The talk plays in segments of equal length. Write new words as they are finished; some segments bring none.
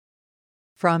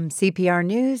From CPR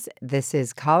News, this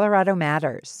is Colorado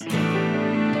Matters.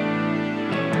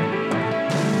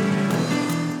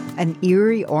 An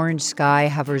eerie orange sky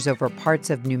hovers over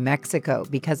parts of New Mexico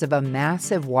because of a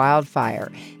massive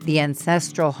wildfire. The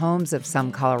ancestral homes of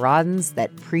some Coloradans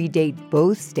that predate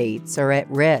both states are at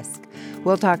risk.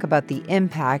 We'll talk about the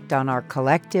impact on our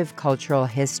collective cultural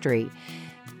history.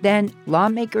 Then,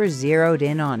 lawmakers zeroed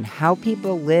in on how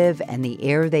people live and the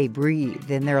air they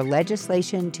breathe in their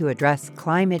legislation to address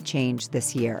climate change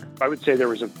this year. I would say there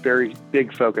was a very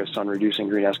big focus on reducing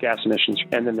greenhouse gas emissions,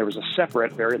 and then there was a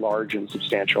separate, very large and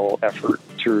substantial effort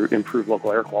to improve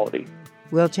local air quality.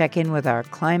 We'll check in with our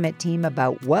climate team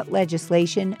about what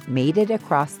legislation made it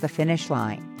across the finish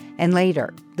line. And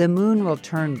later, the moon will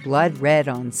turn blood red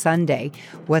on Sunday.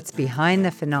 What's behind the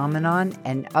phenomenon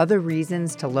and other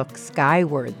reasons to look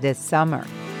skyward this summer.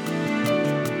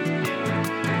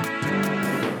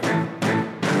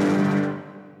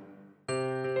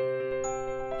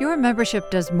 Your membership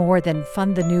does more than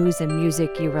fund the news and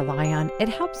music you rely on. It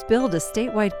helps build a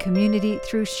statewide community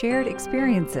through shared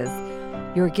experiences.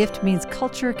 Your gift means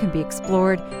culture can be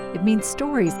explored. It means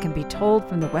stories can be told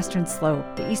from the Western Slope,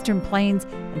 the Eastern Plains,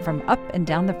 and from up and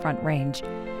down the Front Range.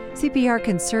 CPR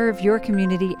can serve your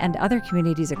community and other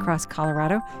communities across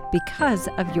Colorado because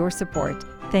of your support.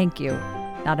 Thank you.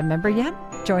 Not a member yet?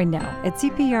 Join now at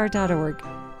cpr.org.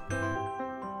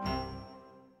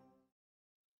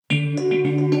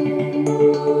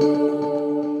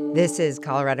 This is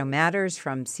Colorado Matters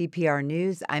from CPR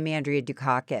News. I'm Andrea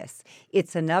Dukakis.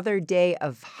 It's another day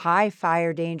of high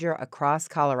fire danger across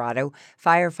Colorado.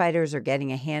 Firefighters are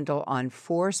getting a handle on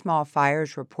 4 small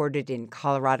fires reported in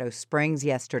Colorado Springs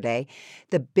yesterday.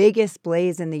 The biggest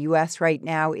blaze in the U.S. right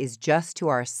now is just to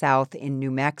our south in New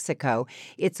Mexico.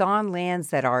 It's on lands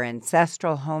that are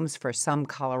ancestral homes for some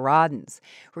Coloradans.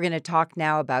 We're going to talk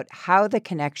now about how the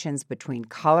connections between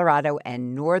Colorado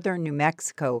and northern New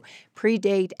Mexico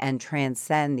predate and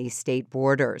transcend these state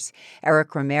borders.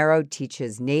 Eric Romero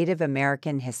teaches Native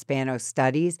American Hispano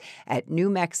Studies at New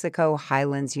Mexico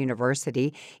Highlands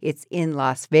University. It's in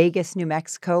Las Vegas, New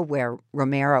Mexico, where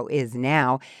Romero is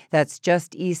now. That's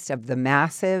just east of the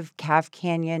massive Calf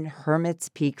Canyon Hermit's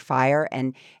Peak fire.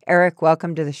 And Eric,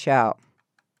 welcome to the show.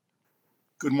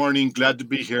 Good morning. Glad to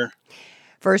be here.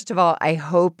 First of all, I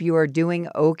hope you are doing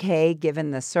okay given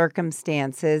the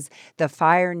circumstances. The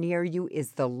fire near you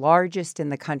is the largest in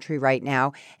the country right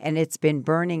now, and it's been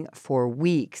burning for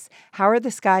weeks. How are the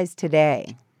skies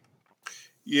today?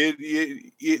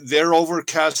 They're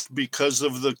overcast because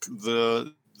of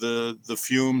the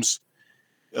fumes.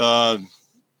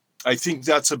 I think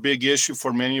that's a big issue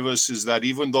for many of us, is that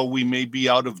even though we may be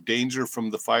out of danger from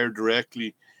the fire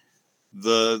directly,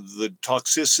 the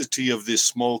toxicity of this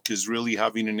smoke is really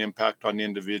having an impact on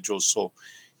individuals. So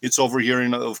it's over here.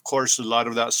 And of course, a lot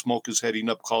of that smoke is heading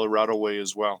up Colorado way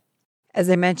as well. As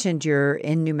I mentioned, you're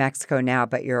in New Mexico now,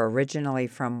 but you're originally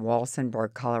from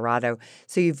Walsenburg, Colorado.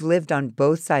 So you've lived on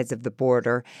both sides of the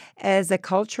border. As a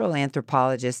cultural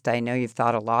anthropologist, I know you've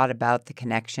thought a lot about the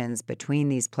connections between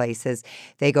these places.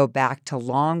 They go back to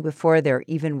long before there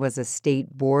even was a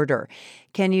state border.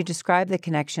 Can you describe the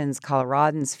connections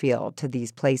Coloradans feel to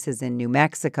these places in New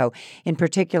Mexico, in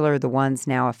particular the ones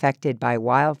now affected by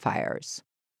wildfires?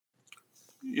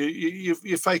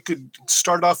 If I could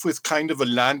start off with kind of a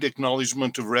land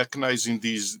acknowledgement of recognizing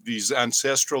these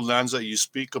ancestral lands that you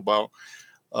speak about,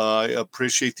 I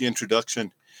appreciate the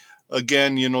introduction.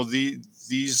 Again,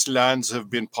 these lands have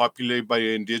been populated by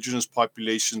indigenous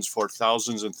populations for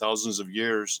thousands and thousands of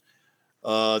years.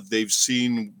 They've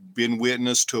been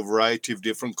witness to a variety of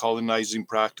different colonizing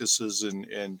practices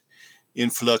and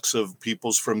influx of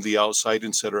peoples from the outside,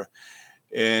 etc.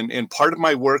 And part of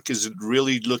my work is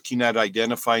really looking at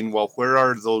identifying, well, where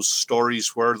are those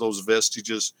stories? Where are those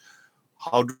vestiges?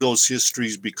 How do those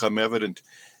histories become evident?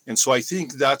 And so I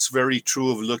think that's very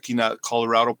true of looking at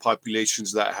Colorado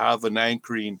populations that have an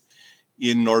anchoring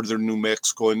in northern New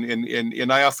Mexico.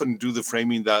 And I often do the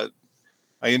framing that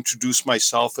I introduce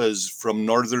myself as from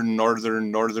northern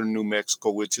New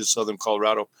Mexico, which is southern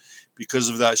Colorado, because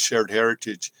of that shared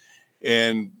heritage.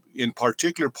 And in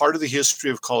particular, part of the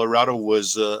history of Colorado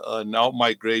was an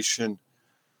out-migration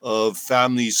of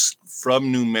families from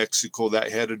New Mexico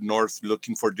that headed north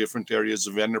looking for different areas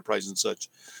of enterprise and such.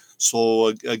 So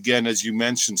again, as you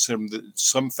mentioned,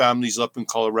 some families up in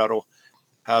Colorado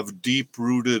have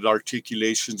deep-rooted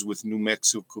articulations with New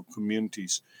Mexico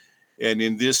communities. And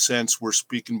in this sense, we're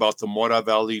speaking about the Mora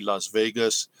Valley, Las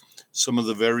Vegas, some of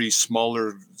the very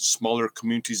smaller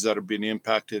communities that have been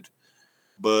impacted.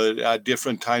 But at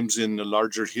different times in the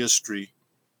larger history,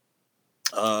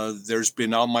 there's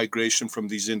been out-migration from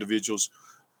these individuals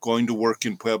going to work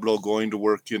in Pueblo, going to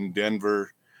work in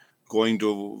Denver,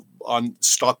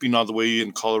 stopping on the way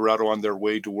in Colorado on their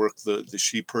way to work the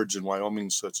sheep herds in Wyoming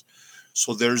and such.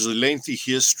 So there's a lengthy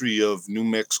history of New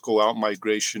Mexico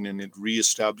outmigration and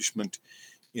reestablishment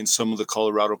in some of the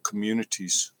Colorado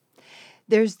communities.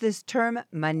 There's this term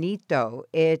manito.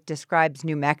 It describes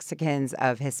New Mexicans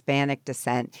of Hispanic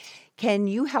descent. Can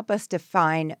you help us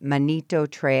define Manito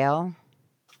Trail?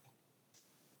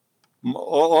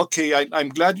 Okay, I'm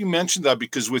glad you mentioned that,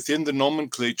 because within the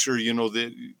nomenclature,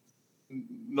 the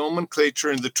nomenclature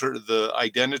and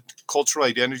the cultural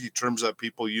identity terms that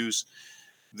people use,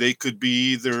 they could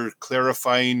be either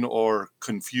clarifying or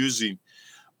confusing.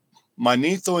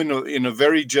 Manito, in a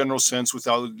very general sense,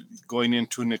 without going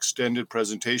into an extended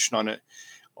presentation on it,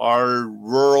 are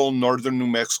rural northern New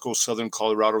Mexico, southern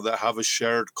Colorado that have a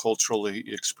shared cultural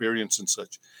experience and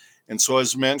such. And so,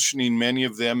 as mentioning, many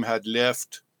of them had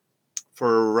left for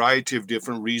a variety of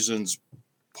different reasons,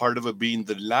 part of it being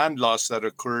the land loss that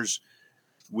occurs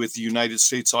with the United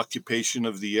States occupation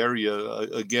of the area.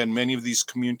 Again, many of these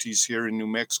communities here in New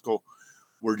Mexico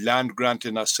were land grant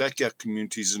and acequia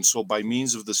communities. And so by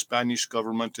means of the Spanish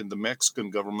government and the Mexican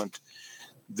government,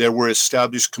 there were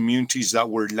established communities that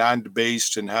were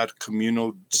land-based and had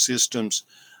communal systems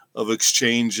of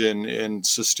exchange and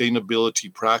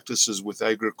sustainability practices with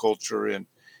agriculture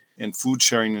and food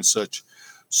sharing and such.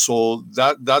 So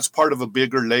that's part of a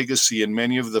bigger legacy. And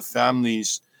many of the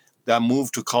families that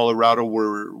moved to Colorado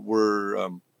were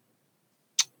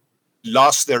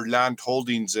lost their land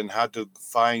holdings and had to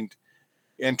find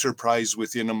enterprise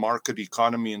within a market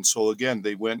economy. And so again,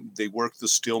 they worked the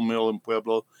steel mill in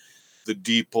Pueblo, the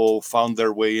depot, found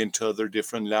their way into other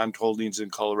different land holdings in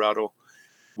Colorado,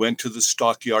 went to the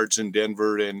stockyards in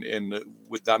Denver, and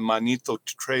with that Manito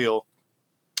Trail,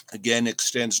 again,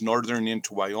 extends northern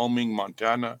into Wyoming,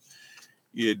 Montana.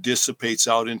 It dissipates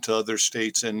out into other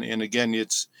states. And again,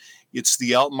 it's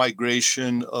the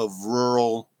out-migration of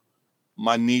rural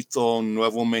Manito,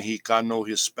 Nuevo Mexicano,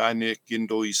 Hispanic,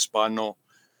 Indo-Hispano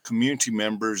community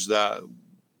members that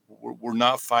were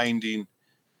not finding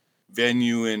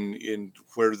venue in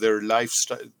where their life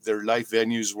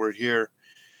venues were here.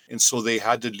 And so they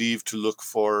had to leave to look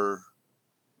for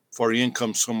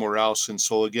income somewhere else. And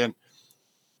so again,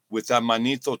 with that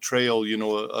Manito Trail,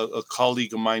 a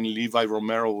colleague of mine, Levi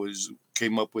Romero,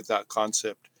 came up with that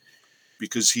concept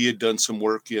because he had done some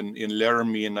work in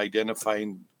Laramie and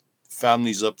identifying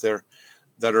families up there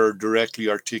that are directly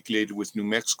articulated with New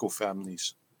Mexico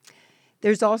families.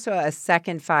 There's also a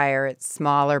second fire. It's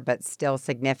smaller but still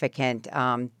significant,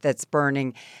 that's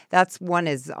burning. That's one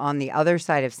is on the other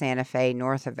side of Santa Fe,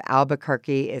 north of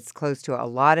Albuquerque. It's close to a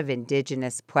lot of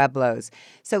indigenous pueblos.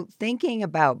 So thinking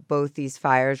about both these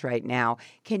fires right now,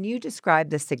 can you describe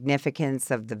the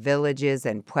significance of the villages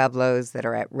and pueblos that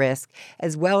are at risk,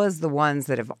 as well as the ones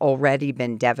that have already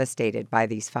been devastated by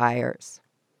these fires?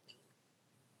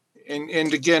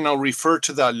 And again, I'll refer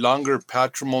to that longer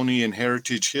patrimony and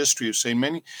heritage history of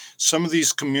saying some of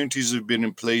these communities have been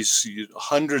in place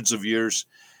hundreds of years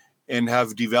and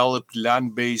have developed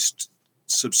land-based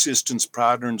subsistence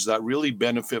patterns that really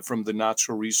benefit from the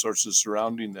natural resources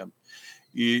surrounding them.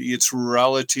 It's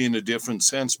rurality in a different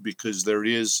sense because there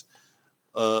is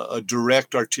a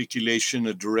direct articulation,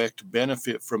 a direct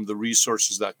benefit from the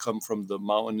resources that come from the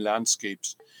mountain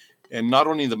landscapes. And not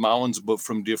only the mountains, but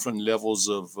from different levels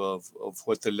of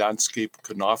what the landscape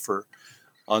can offer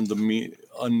on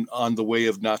the way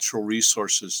of natural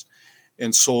resources.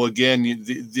 And so again,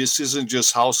 this isn't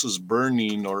just houses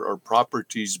burning or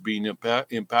properties being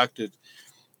impacted.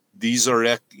 These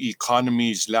are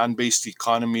economies, land-based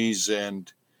economies,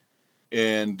 and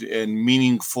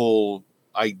meaningful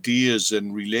ideas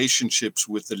and relationships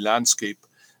with the landscape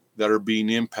that are being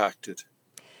impacted.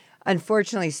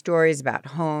 Unfortunately, stories about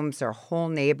homes or whole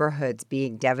neighborhoods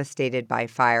being devastated by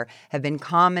fire have been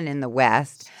common in the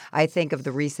West. I think of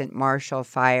the recent Marshall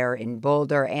Fire in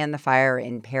Boulder and the fire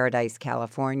in Paradise,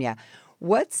 California.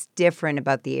 What's different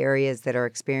about the areas that are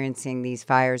experiencing these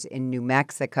fires in New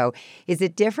Mexico? Is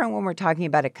it different when we're talking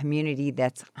about a community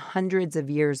that's hundreds of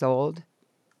years old?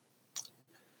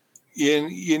 In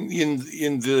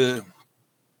the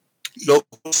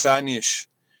local Spanish,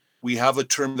 we have a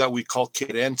term that we call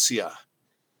querencia,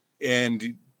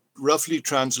 and roughly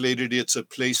translated, it's a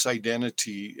place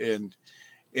identity, and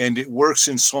it works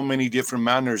in so many different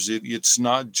manners. It's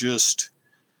not just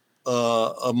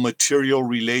a material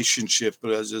relationship,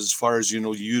 but as far as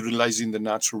utilizing the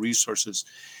natural resources,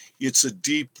 it's a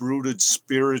deep-rooted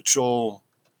spiritual,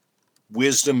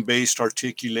 wisdom-based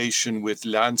articulation with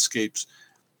landscapes,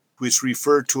 which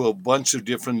refer to a bunch of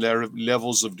different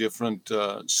levels of different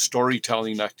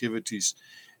storytelling activities.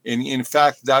 And in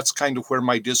fact, that's kind of where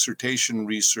my dissertation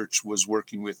research was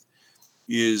working with,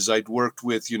 is I'd worked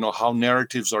with, how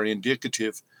narratives are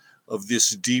indicative of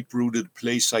this deep-rooted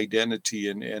place identity,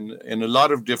 and a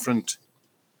lot of different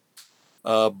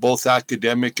both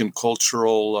academic and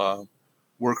cultural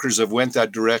workers have went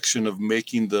that direction of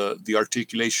making the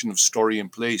articulation of story in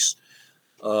place.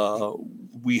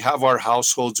 We have our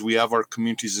households, we have our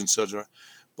communities, etc.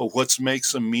 But what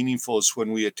makes them meaningful is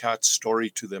when we attach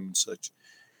story to them and such.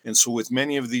 And so with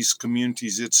many of these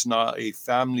communities, it's not a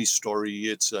family story,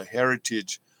 it's a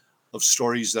heritage of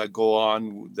stories that go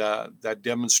on that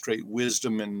demonstrate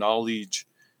wisdom and knowledge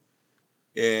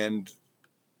and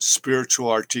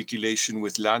spiritual articulation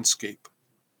with landscape.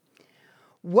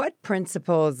 What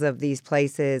principles of these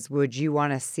places would you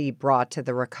want to see brought to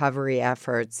the recovery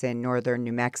efforts in northern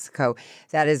New Mexico?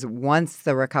 That is, once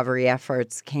the recovery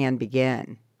efforts can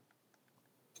begin.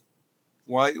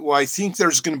 Well, I think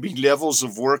there's going to be levels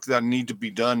of work that need to be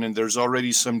done, and there's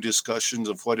already some discussions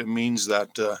of what it means that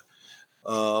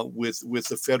with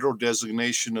the federal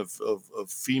designation of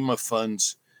FEMA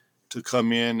funds to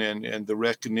come in and the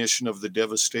recognition of the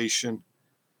devastation,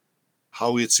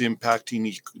 how it's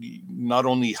impacting not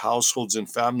only households and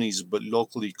families, but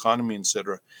local economy,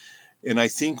 etc. And I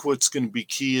think what's going to be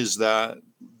key is that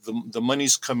the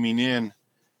money's coming in,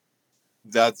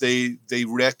 that they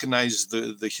recognize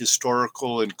the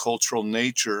historical and cultural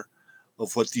nature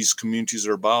of what these communities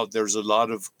are about. There's a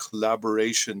lot of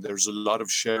collaboration. There's a lot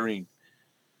of sharing.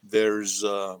 There's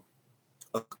a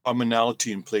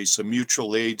commonality in place, a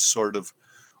mutual aid sort of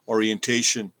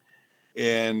orientation.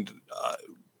 And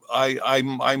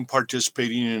I'm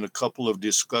participating in a couple of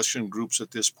discussion groups at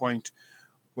this point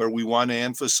where we want to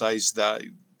emphasize that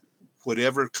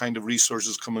whatever kind of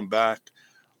resources coming back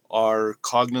are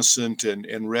cognizant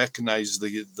and recognize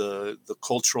the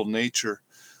cultural nature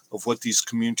of what these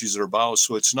communities are about.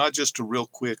 So it's not just a real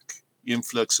quick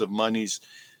influx of monies,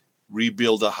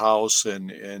 rebuild a house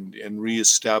and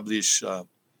reestablish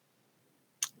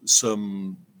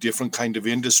some different kind of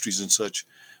industries and such,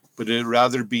 but it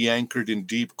rather be anchored in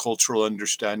deep cultural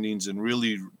understandings and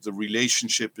really the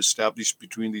relationship established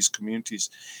between these communities.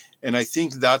 And I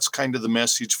think that's kind of the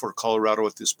message for Colorado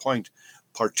at this point,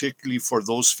 particularly for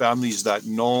those families that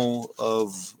know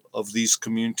of these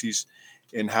communities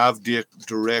and have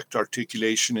direct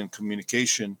articulation and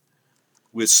communication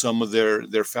with some of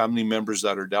their family members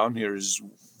that are down here. Is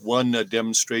one, a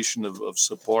demonstration of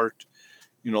support.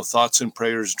 Thoughts and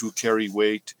prayers do carry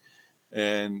weight.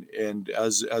 And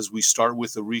as we start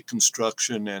with the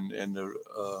reconstruction and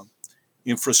the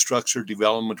infrastructure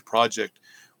development project,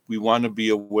 we want to be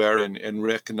aware and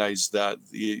recognize that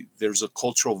there's a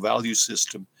cultural value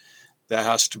system that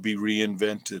has to be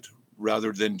reinvented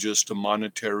rather than just a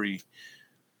monetary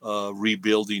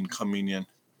rebuilding coming in.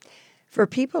 For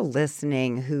people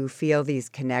listening who feel these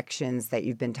connections that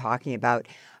you've been talking about,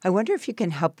 I wonder if you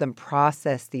can help them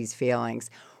process these feelings.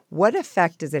 What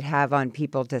effect does it have on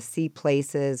people to see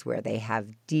places where they have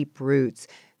deep roots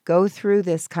go through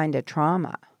this kind of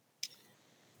trauma?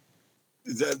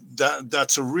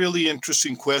 That's a really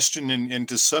interesting question, and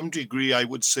to some degree, I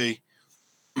would say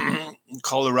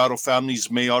Colorado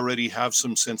families may already have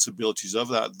some sensibilities of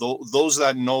that. Those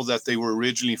that know that they were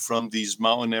originally from these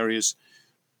mountain areas,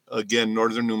 again,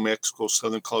 northern New Mexico,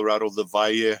 southern Colorado, the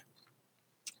Valle,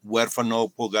 Huérfano,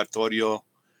 Purgatorio,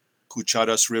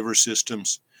 Cucharas River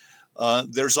systems,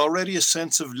 there's already a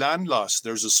sense of land loss.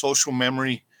 There's a social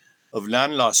memory of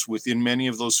land loss within many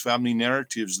of those family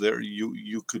narratives. There,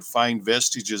 you could find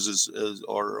vestiges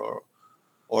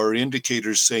or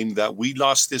indicators saying that we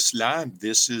lost this land.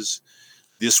 This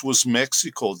was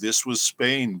Mexico. This was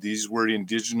Spain. These were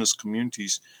indigenous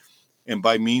communities, and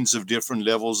by means of different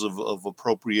levels of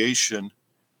appropriation,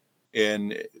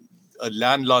 and a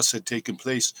land loss had taken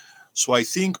place. So I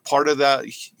think part of that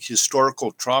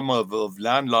historical trauma of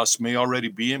land loss may already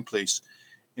be in place,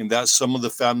 and that some of the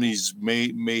families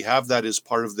may have that as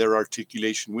part of their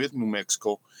articulation with New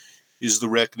Mexico, is the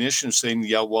recognition of saying,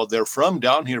 yeah, well, they're from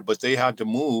down here, but they had to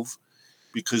move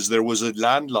because there was a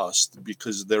land loss,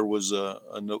 because there was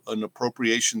an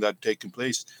appropriation that had taken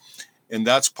place. And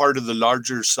that's part of the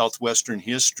larger Southwestern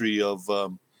history of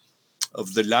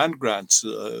the land grants.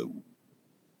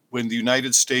 When the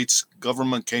United States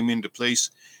government came into place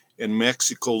and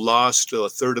Mexico lost a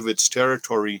third of its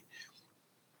territory,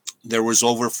 there was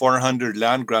over 400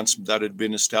 land grants that had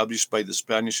been established by the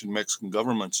Spanish and Mexican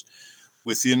governments.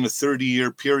 Within a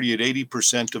 30-year period,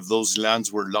 80% of those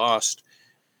lands were lost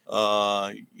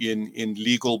in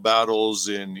legal battles,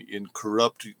 in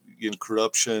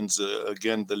corruptions.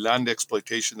 Again, the land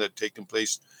exploitation that had taken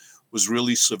place was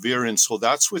really severe. And so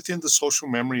that's within the social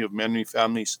memory of many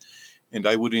families. And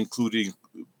I would include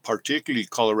particularly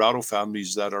Colorado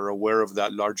families that are aware of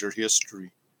that larger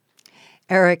history.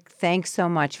 Eric, thanks so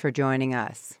much for joining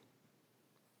us.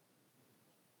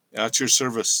 At your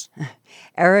service.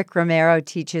 Eric Romero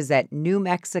teaches at New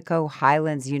Mexico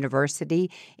Highlands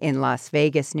University in Las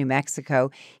Vegas, New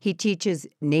Mexico. He teaches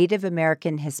Native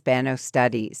American Hispano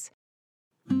Studies.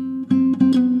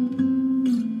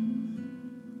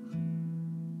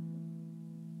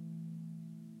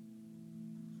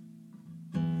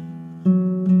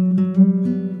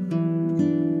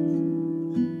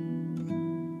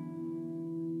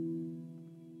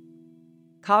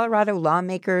 Colorado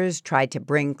lawmakers tried to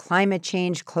bring climate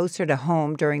change closer to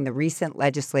home during the recent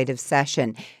legislative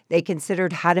session. They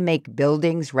considered how to make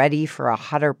buildings ready for a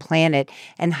hotter planet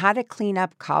and how to clean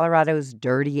up Colorado's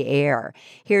dirty air.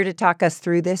 Here to talk us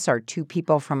through this are two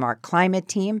people from our climate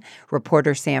team,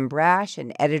 reporter Sam Brash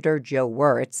and editor Joe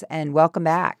Wirtz. And welcome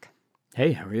back.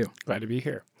 Hey, how are you? Glad to be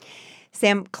here.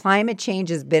 Sam, climate change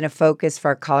has been a focus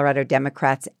for Colorado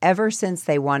Democrats ever since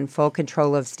they won full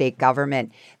control of state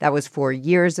government. That was 4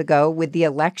 years ago. With the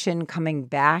election coming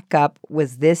back up,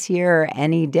 was this year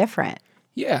any different?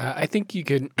 Yeah, I think you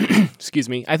could, excuse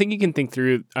me, I think you can think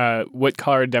through what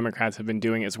Colorado Democrats have been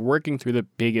doing is working through the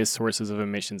biggest sources of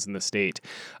emissions in the state.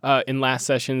 In last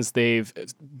sessions, they've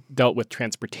dealt with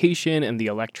transportation and the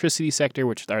electricity sector,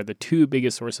 which are the two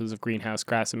biggest sources of greenhouse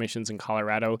gas emissions in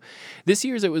Colorado. This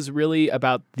year's, it was really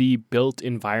about the built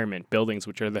environment, buildings,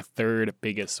 which are the third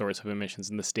biggest source of emissions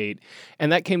in the state.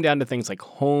 And that came down to things like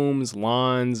homes,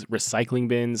 lawns, recycling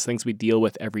bins, things we deal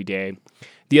with every day.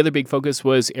 The other big focus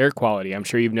was air quality. I'm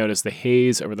sure you've noticed the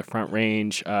haze over the Front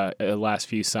Range the last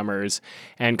few summers.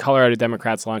 And Colorado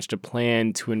Democrats launched a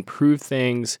plan to improve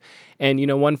things. And,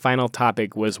 one final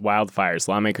topic was wildfires.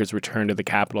 Lawmakers returned to the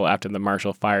Capitol after the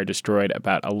Marshall Fire destroyed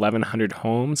about 1,100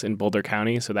 homes in Boulder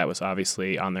County. So that was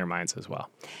obviously on their minds as well.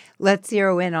 Let's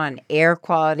zero in on air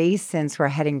quality since we're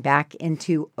heading back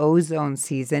into ozone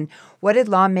season. What did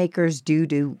lawmakers do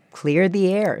to clear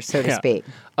the air, so to speak?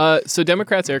 So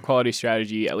Democrats' air quality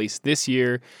strategy, at least this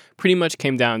year, pretty much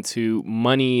came down to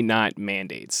money, not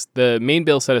mandates. The main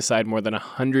bill set aside more than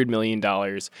 $100 million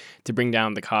to bring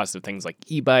down the cost of things like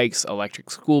e-bikes, electric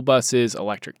school buses,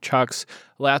 electric trucks,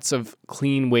 lots of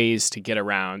clean ways to get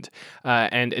around,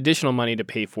 and additional money to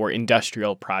pay for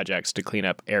industrial projects to clean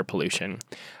up air pollution.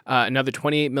 Another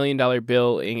 $28 million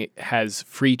bill has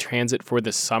free transit for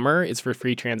the summer. It's for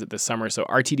free transit this summer. So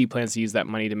RTD plans to use that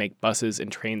money to make buses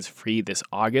and trains free this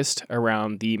August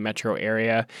around the metro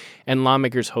area. And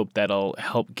lawmakers hope that'll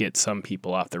help get some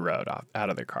people off the road, out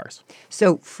of their cars.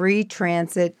 So free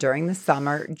transit during the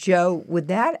summer. Joe, would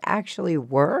that actually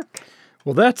work?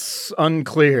 Well, that's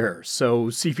unclear. So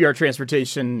CPR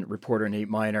Transportation reporter Nate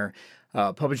Miner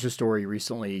published a story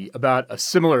recently about a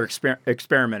similar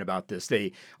experiment about this.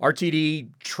 RTD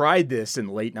tried this in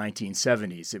the late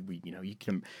 1970s. You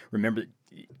can remember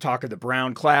talk of the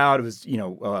brown cloud. It was,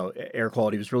 air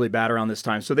quality was really bad around this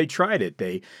time. So they tried it.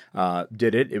 They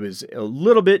did it. It was a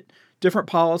little bit different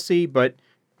policy, but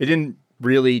it didn't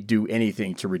really do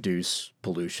anything to reduce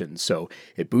pollution. So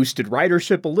it boosted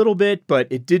ridership a little bit, but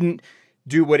it didn't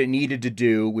do what it needed to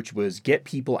do, which was get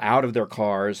people out of their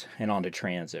cars and onto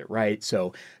transit, right?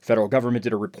 So federal government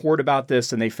did a report about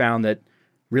this, and they found that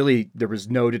really there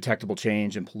was no detectable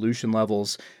change in pollution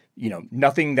levels.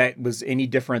 Nothing that was any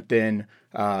different than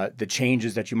the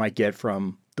changes that you might get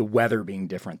from the weather being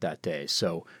different that day.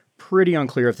 So pretty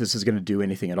unclear if this is going to do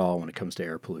anything at all when it comes to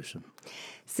air pollution.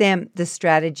 Sam, the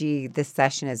strategy this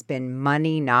session has been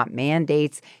money, not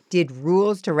mandates. Did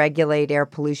rules to regulate air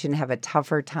pollution have a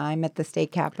tougher time at the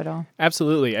state capitol?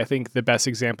 Absolutely. I think the best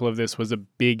example of this was a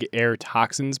big air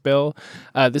toxins bill.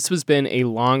 This has been a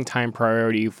long-time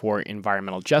priority for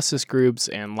environmental justice groups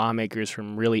and lawmakers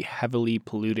from really heavily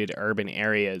polluted urban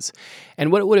areas.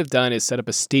 And what it would have done is set up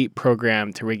a state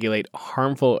program to regulate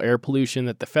harmful air pollution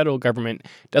that the federal government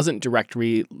doesn't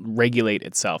directly regulate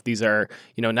itself. These are,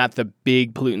 not the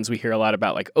big pollutants we hear a lot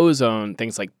about, like ozone,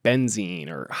 things like benzene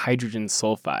or hydrogen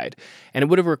sulfide. And it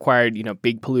would have required,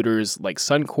 big polluters like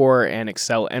Suncor and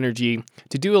Xcel Energy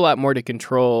to do a lot more to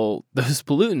control those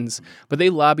pollutants. But they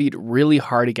lobbied really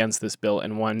hard against this bill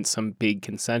and won some big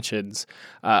concessions.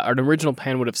 An original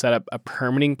plan would have set up a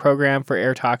permitting program for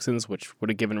air toxins, which would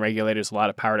have given regulators a lot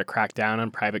of power to crack down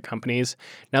on private companies.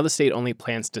 Now the state only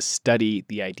plans to study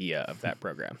the idea of that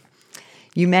program.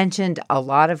 You mentioned a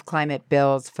lot of climate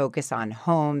bills focus on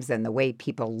homes and the way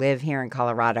people live here in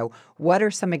Colorado. What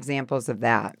are some examples of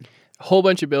that? whole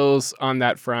bunch of bills on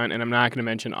that front, and I'm not going to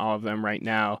mention all of them right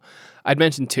now. I'd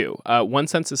mention two. One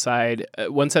sets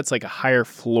like a higher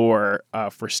floor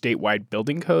for statewide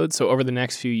building codes. So over the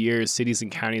next few years, cities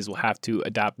and counties will have to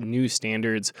adopt new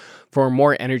standards for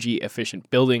more energy efficient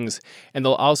buildings. And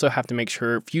they'll also have to make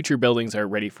sure future buildings are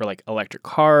ready for like electric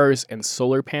cars and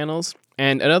solar panels.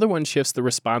 And another one shifts the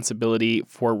responsibility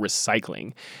for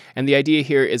recycling. And the idea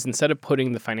here is instead of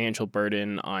putting the financial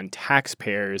burden on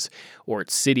taxpayers or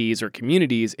cities or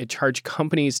communities, it charged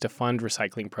companies to fund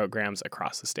recycling programs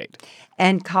across the state.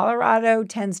 And Colorado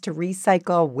tends to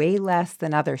recycle way less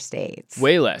than other states.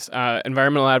 Way less.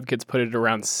 Environmental advocates put it at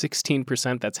around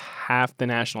 16%. That's half the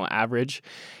national average.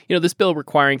 You know, this bill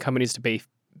requiring companies to pay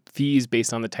fees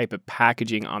based on the type of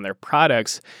packaging on their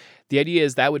products. The idea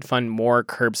is that would fund more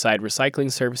curbside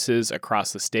recycling services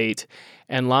across the state.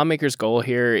 And lawmakers' goal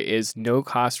here is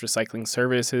no-cost recycling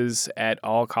services at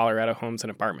all Colorado homes and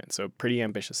apartments. So pretty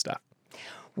ambitious stuff.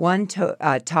 One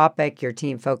topic your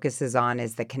team focuses on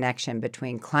is the connection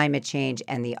between climate change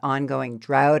and the ongoing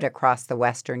drought across the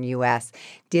western U.S.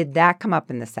 Did that come up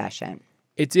in the session?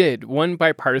 It did. One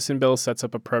bipartisan bill sets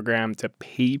up a program to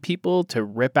pay people to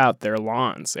rip out their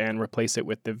lawns and replace it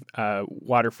with the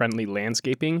water-friendly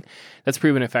landscaping. That's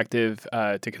proven effective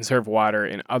to conserve water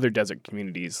in other desert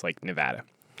communities like Nevada.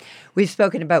 We've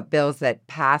spoken about bills that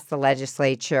passed the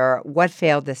legislature. What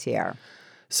failed this year?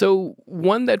 So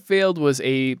one that failed was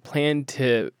a plan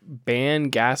to ban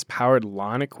gas-powered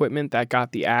lawn equipment that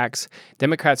got the axe.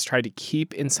 Democrats tried to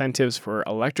keep incentives for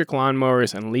electric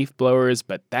lawnmowers and leaf blowers,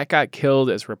 but that got killed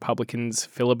as Republicans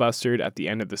filibustered at the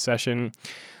end of the session.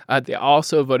 They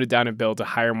also voted down a bill to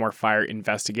hire more fire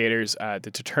investigators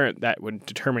that would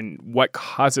determine what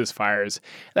causes fires.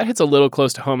 That hits a little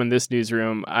close to home in this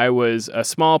newsroom. I was a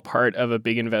small part of a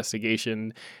big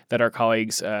investigation that our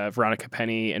colleagues Veronica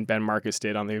Penny and Ben Marcus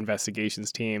did on the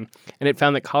investigations team, and it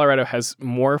found that Colorado has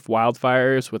more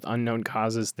wildfires with unknown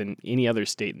causes than any other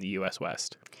state in the U.S.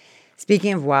 West.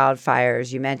 Speaking of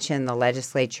wildfires, you mentioned the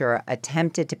legislature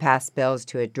attempted to pass bills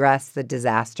to address the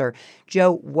disaster.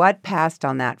 Joe, what passed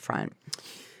on that front?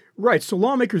 Right. So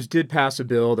lawmakers did pass a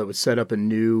bill that would set up a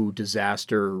new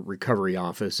disaster recovery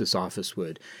office. This office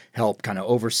would help kind of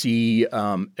oversee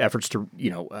efforts to,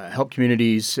 help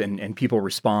communities and people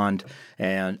respond.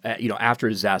 And, after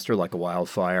a disaster like a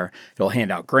wildfire, it'll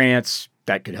hand out grants.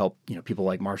 That could help, people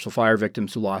like Marshall Fire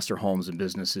victims who lost their homes and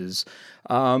businesses.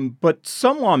 But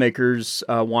some lawmakers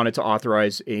wanted to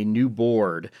authorize a new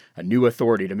board, a new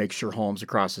authority to make sure homes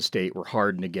across the state were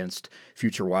hardened against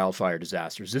future wildfire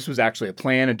disasters. This was actually a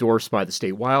plan endorsed by the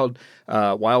State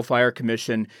Wildfire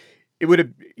Commission. It would have,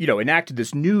 enacted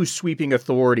this new sweeping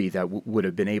authority that would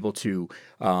have been able to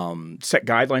set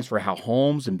guidelines for how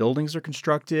homes and buildings are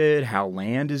constructed, how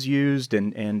land is used,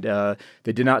 and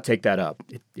they did not take that up.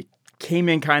 It came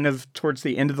in kind of towards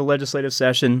the end of the legislative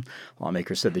session.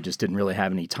 Lawmakers said they just didn't really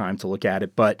have any time to look at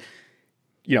it. But,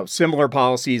 similar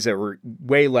policies that were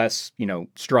way less,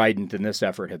 strident than this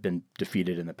effort have been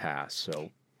defeated in the past.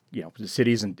 So, the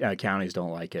cities and counties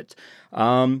don't like it.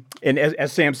 And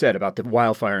as Sam said about the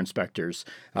wildfire inspectors,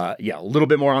 a little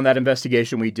bit more on that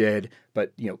investigation we did.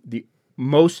 But,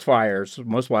 most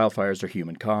wildfires are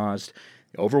human caused.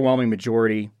 The overwhelming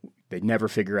majority, they never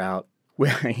figure out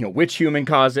which human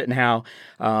caused it and how.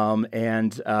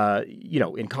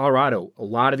 In Colorado, a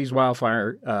lot of these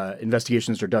wildfire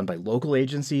investigations are done by local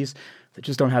agencies that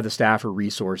just don't have the staff or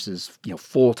resources,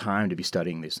 full time to be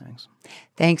studying these things.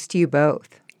 Thanks to you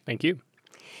both. Thank you.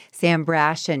 Sam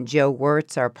Brash and Joe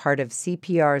Wirtz are part of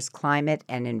CPR's Climate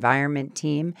and Environment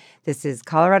team. This is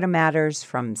Colorado Matters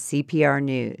from CPR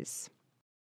News.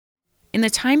 In the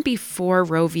time before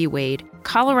Roe v. Wade,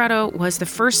 Colorado was the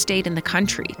first state in the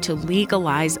country to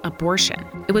legalize abortion.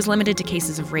 It was limited to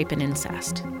cases of rape and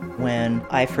incest. When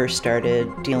I first started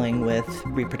dealing with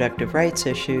reproductive rights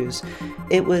issues,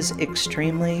 it was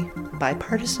extremely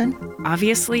bipartisan.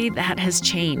 Obviously, that has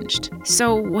changed.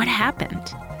 So what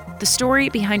happened? The story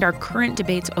behind our current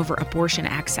debates over abortion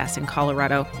access in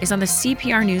Colorado is on the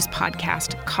CPR News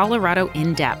podcast, Colorado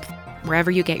In Depth,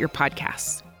 wherever you get your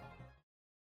podcasts.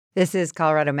 This is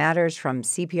Colorado Matters from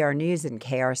CPR News and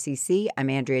KRCC. I'm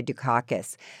Andrea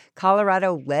Dukakis.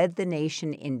 Colorado led the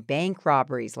nation in bank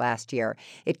robberies last year.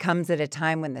 It comes at a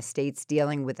time when the state's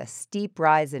dealing with a steep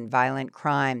rise in violent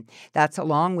crime. That's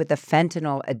along with the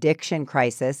fentanyl addiction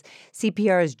crisis.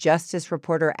 CPR's justice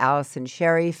reporter Allison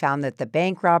Sherry found that the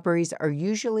bank robberies are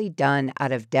usually done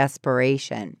out of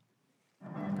desperation.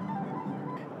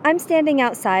 I'm standing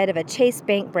outside of a Chase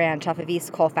Bank branch off of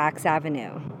East Colfax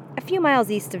Avenue, a few miles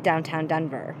east of downtown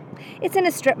Denver. It's in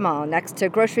a strip mall next to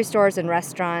grocery stores and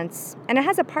restaurants, and it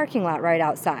has a parking lot right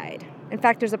outside. In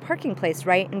fact, there's a parking place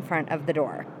right in front of the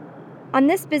door. On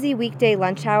this busy weekday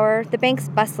lunch hour, the bank's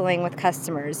bustling with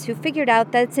customers who figured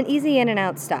out that it's an easy in and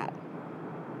out stop.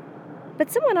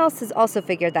 But someone else has also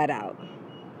figured that out.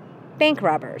 Bank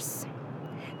robbers.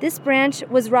 This branch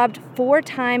was robbed 4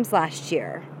 times last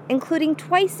year, including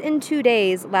twice in 2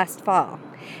 days last fall.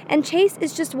 And Chase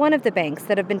is just one of the banks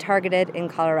that have been targeted in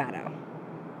Colorado.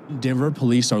 Denver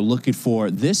police are looking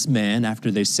for this man after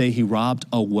they say he robbed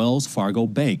a Wells Fargo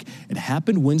bank. It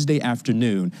happened Wednesday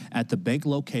afternoon at the bank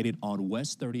located on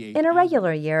West 38th. In a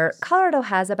regular year, Colorado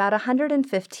has about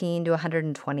 115 to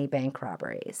 120 bank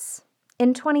robberies.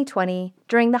 In 2020,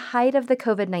 during the height of the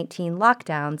COVID-19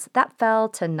 lockdowns, that fell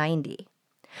to 90.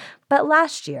 But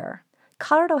last year,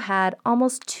 Colorado had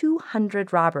almost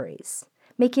 200 robberies,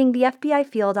 making the FBI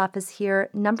field office here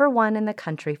number 1 in the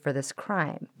country for this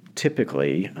crime.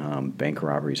 Typically, bank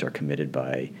robberies are committed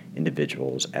by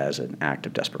individuals as an act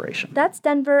of desperation. That's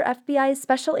Denver FBI's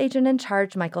Special Agent in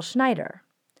Charge, Michael Schneider.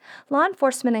 Law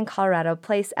enforcement in Colorado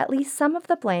place at least some of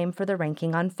the blame for the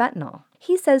ranking on fentanyl.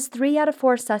 He says 3 out of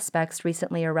 4 suspects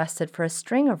recently arrested for a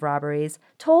string of robberies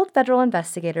told federal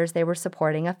investigators they were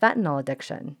supporting a fentanyl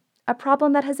addiction, a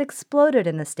problem that has exploded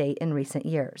in the state in recent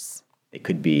years. It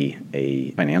could be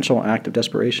a financial act of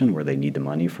desperation where they need the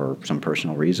money for some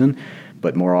personal reason,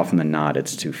 but more often than not,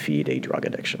 it's to feed a drug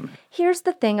addiction. Here's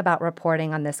the thing about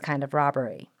reporting on this kind of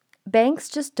robbery. Banks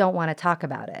just don't want to talk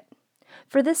about it.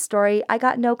 For this story, I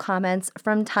got no comments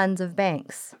from tons of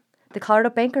banks. The Colorado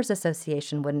Bankers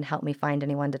Association wouldn't help me find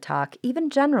anyone to talk, even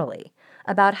generally,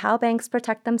 about how banks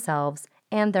protect themselves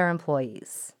and their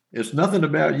employees. It's nothing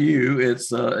about you. It's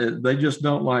they just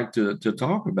don't like to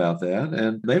talk about that,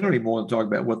 and they don't even want to talk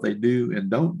about what they do and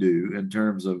don't do in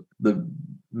terms of the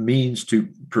means to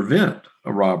prevent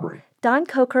a robbery. Don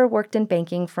Coker worked in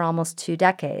banking for almost 2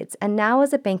 decades and now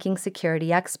is a banking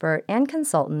security expert and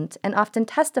consultant and often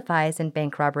testifies in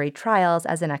bank robbery trials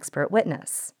as an expert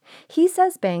witness. He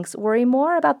says banks worry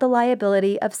more about the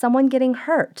liability of someone getting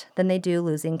hurt than they do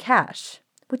losing cash,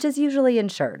 which is usually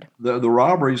insured. The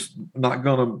robbery's not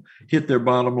going to hit their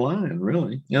bottom line,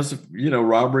 really. Yes,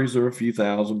 robberies are a few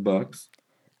 $1,000s.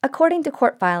 According to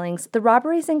court filings, the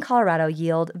robberies in Colorado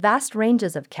yield vast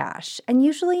ranges of cash, and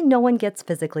usually no one gets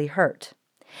physically hurt.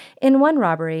 In one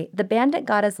robbery, the bandit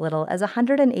got as little as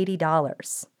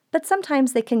 $180, but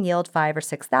sometimes they can yield $5,000 or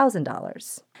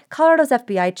 $6,000. Colorado's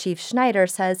FBI Chief Schneider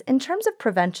says in terms of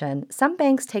prevention, some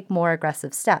banks take more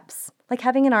aggressive steps, like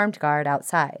having an armed guard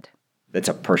outside. It's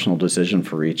a personal decision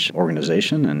for each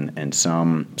organization, and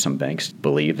some banks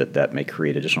believe that may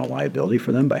create additional liability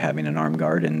for them by having an armed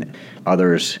guard, and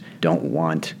others don't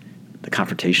want the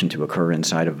confrontation to occur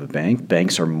inside of a bank.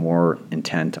 Banks are more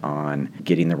intent on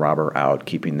getting the robber out,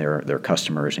 keeping their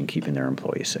customers, and keeping their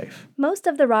employees safe. Most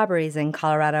of the robberies in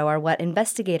Colorado are what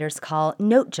investigators call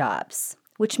note jobs,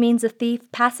 which means a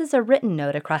thief passes a written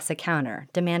note across a counter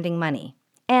demanding money,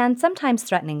 and sometimes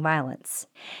threatening violence.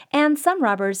 And some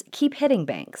robbers keep hitting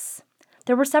banks.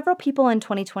 There were several people in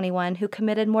 2021 who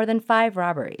committed more than 5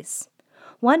 robberies.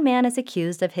 One man is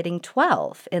accused of hitting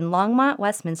 12 in Longmont,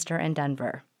 Westminster, and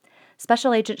Denver.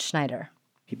 Special Agent Schneider.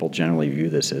 People generally view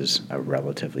this as a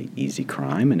relatively easy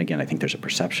crime. And again, I think there's a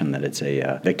perception that it's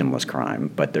a victimless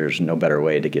crime, but there's no better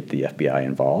way to get the FBI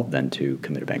involved than to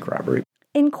commit a bank robbery.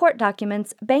 In court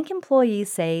documents, bank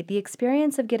employees say the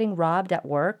experience of getting robbed at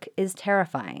work is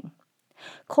terrifying.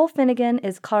 Cole Finnegan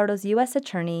is Colorado's U.S.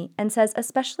 attorney and says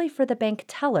especially for the bank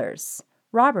tellers,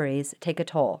 robberies take a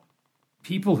toll.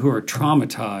 People who are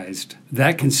traumatized,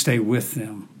 that can stay with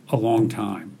them a long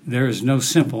time. There is no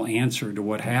simple answer to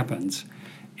what happens.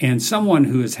 And someone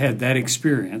who has had that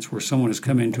experience where someone has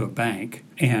come into a bank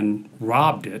and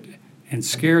robbed it and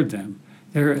scared them,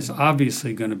 there is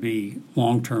obviously going to be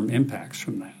long-term impacts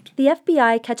from that. The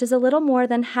FBI catches a little more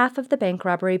than half of the bank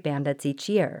robbery bandits each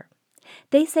year.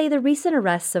 They say the recent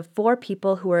arrests of 4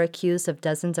 people who are accused of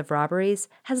dozens of robberies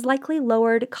has likely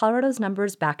lowered Colorado's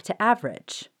numbers back to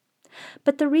average.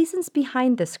 But the reasons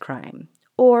behind this crime,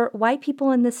 or why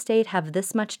people in this state have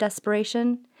this much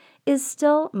desperation, is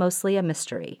still mostly a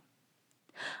mystery.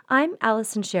 I'm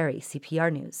Allison Sherry,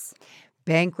 CPR News.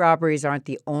 Bank robberies aren't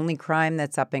the only crime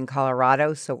that's up in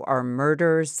Colorado, so are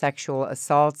murders, sexual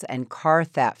assaults, and car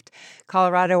theft.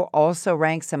 Colorado also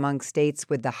ranks among states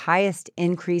with the highest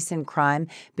increase in crime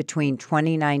between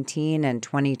 2019 and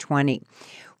 2020.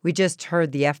 We just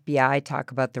heard the FBI talk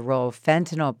about the role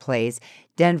fentanyl plays.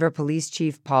 Denver Police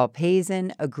Chief Paul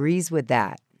Pazin agrees with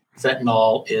that.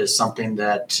 Fentanyl is something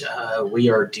that we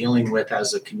are dealing with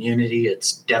as a community.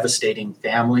 It's devastating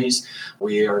families.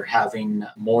 We are having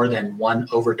more than 1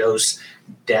 overdose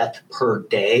death per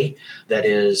day. That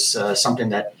is something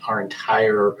that our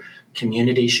entire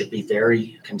community should be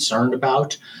very concerned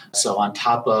about. So on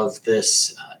top of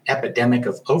this epidemic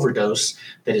of overdose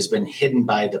that has been hidden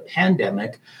by the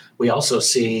pandemic, we also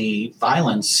see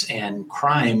violence and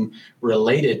crime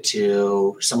related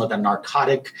to some of the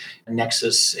narcotic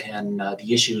nexus and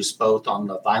the issues both on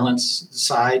the violence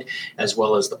side as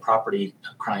well as the property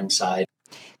crime side.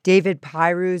 David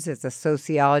Pyrus is a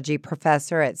sociology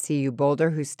professor at CU Boulder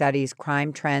who studies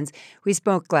crime trends. We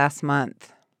spoke last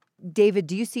month. David,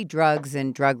 do you see drugs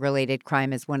and drug-related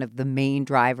crime as one of the main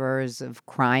drivers of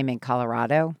crime in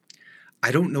Colorado? I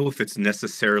don't know if it's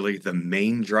necessarily the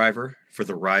main driver for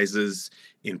the rises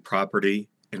in property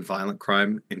and violent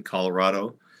crime in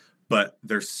Colorado, but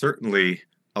there's certainly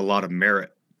a lot of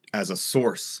merit as a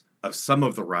source of some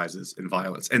of the rises in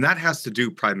violence. And that has to do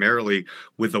primarily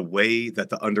with the way that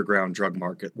the underground drug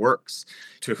market works.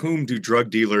 To whom do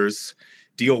drug dealers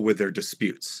deal with their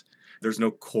disputes? There's no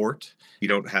court. You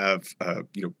don't have,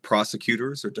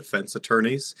 prosecutors or defense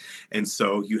attorneys. And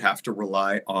so you have to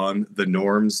rely on the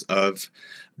norms of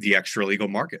the extra legal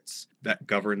markets that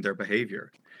govern their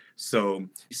behavior. So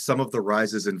some of the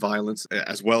rises in violence,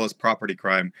 as well as property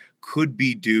crime, could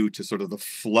be due to sort of the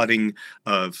flooding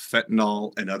of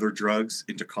fentanyl and other drugs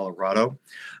into Colorado.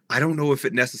 I don't know if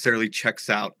it necessarily checks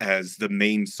out as the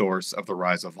main source of the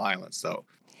rise of violence, though.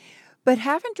 But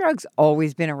haven't drugs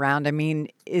always been around? I mean,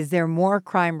 is there more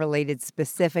crime related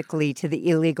specifically to the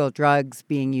illegal drugs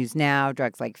being used now,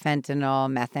 drugs like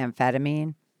fentanyl,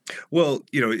 methamphetamine? Well,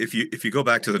 if you go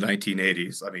back to the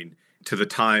 1980s, I mean, to the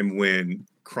time when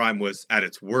crime was at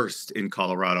its worst in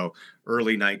Colorado,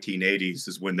 early 1980s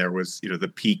is when there was,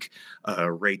 the peak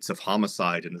rates of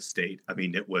homicide in the state. I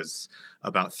mean, it was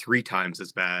about 3 times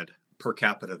as bad per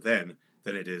capita then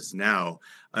than it is now.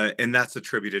 And that's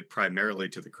attributed primarily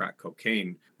to the crack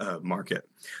cocaine market.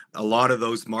 A lot of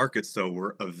those markets, though,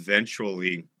 were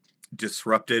eventually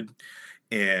disrupted.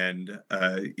 And,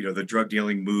 the drug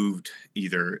dealing moved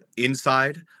either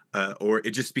inside or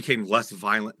it just became less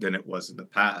violent than it was in the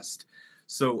past.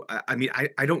 So,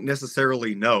 I don't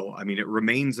necessarily know. I mean, it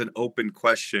remains an open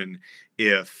question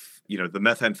if, the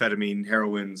methamphetamine,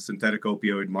 heroin, synthetic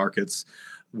opioid markets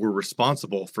were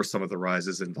responsible for some of the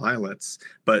rises in violence.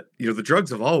 But, the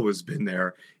drugs have always been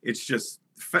there. It's just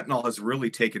fentanyl has really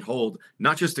taken hold,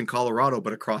 not just in Colorado,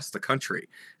 but across the country.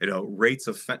 Rates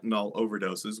of fentanyl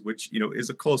overdoses, which, is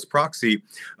a close proxy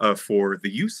for the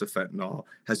use of fentanyl,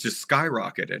 has just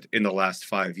skyrocketed in the last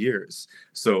 5 years.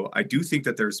 So I do think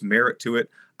that there's merit to it.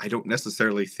 I don't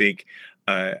necessarily think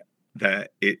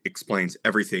that it explains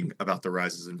everything about the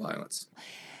rises in violence.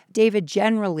 David,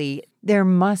 generally, there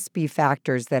must be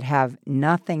factors that have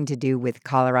nothing to do with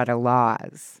Colorado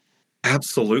laws.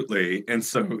 Absolutely. And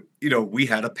so, we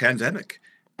had a pandemic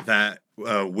that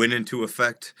went into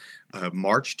effect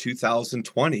March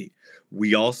 2020.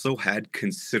 We also had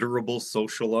considerable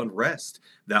social unrest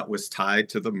that was tied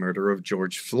to the murder of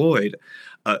George Floyd.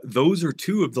 Those are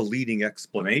 2 of the leading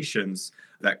explanations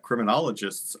that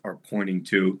criminologists are pointing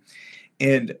to.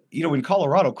 And, in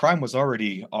Colorado, crime was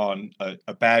already on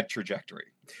a bad trajectory.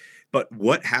 But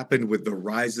what happened with the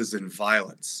rises in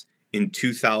violence in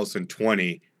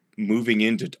 2020, moving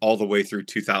into all the way through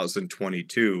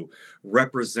 2022,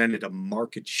 represented a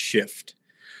market shift.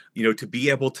 To be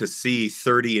able to see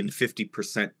 30 and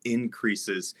 50%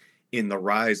 increases in the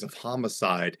rise of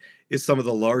homicide is some of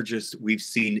the largest we've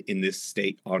seen in this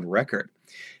state on record.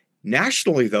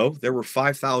 Nationally, though, there were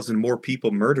 5,000 more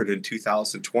people murdered in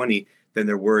 2020 than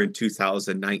there were in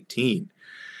 2019.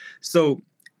 So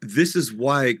this is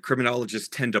why criminologists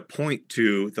tend to point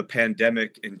to the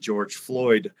pandemic and George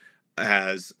Floyd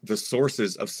as the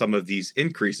sources of some of these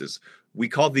increases. We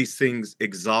call these things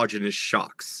exogenous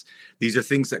shocks. These are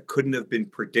things that couldn't have been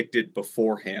predicted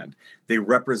beforehand. They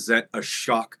represent a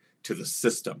shock to the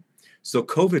system. So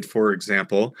COVID, for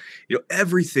example,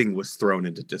 everything was thrown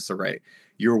into disarray.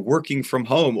 You're working from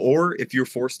home, or if you're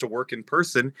forced to work in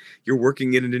person, you're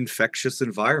working in an infectious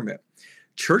environment.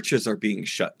 Churches are being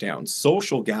shut down.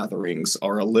 Social gatherings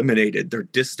are eliminated. They're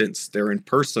distanced. They're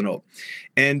impersonal.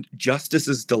 And justice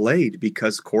is delayed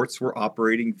because courts were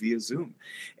operating via Zoom.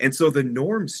 And so the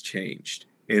norms changed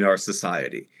in our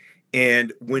society.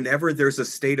 And whenever there's a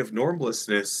state of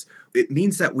normlessness, it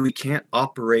means that we can't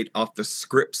operate off the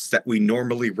scripts that we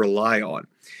normally rely on.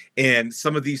 And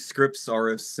some of these scripts are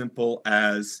as simple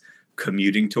as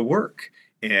commuting to work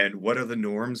and what are the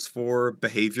norms for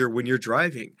behavior when you're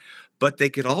driving. But they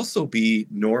could also be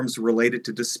norms related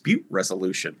to dispute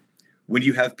resolution. When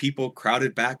you have people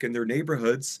crowded back in their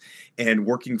neighborhoods and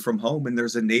working from home, and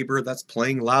there's a neighbor that's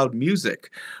playing loud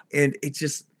music, and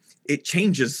it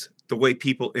changes the way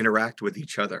people interact with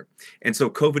each other. And so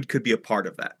COVID could be a part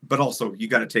of that. But also you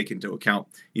got to take into account,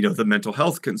 the mental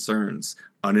health concerns,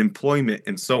 unemployment,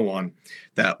 and so on.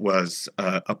 That was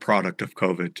a product of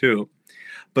COVID too.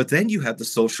 But then you have the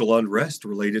social unrest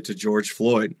related to George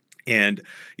Floyd. And,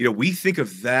 we think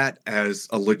of that as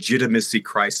a legitimacy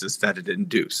crisis that it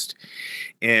induced.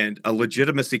 And a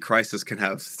legitimacy crisis can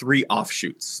have three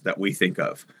offshoots that we think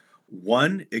of.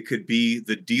 One, it could be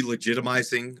the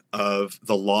delegitimizing of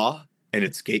the law and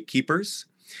its gatekeepers.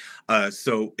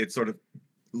 So it sort of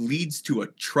leads to a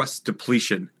trust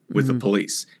depletion with the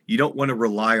police. You don't want to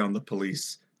rely on the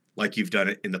police like you've done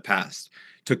it in the past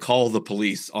to call the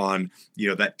police on,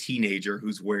 that teenager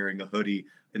who's wearing a hoodie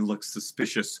and looks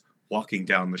suspicious walking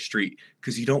down the street,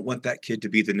 because you don't want that kid to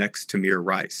be the next Tamir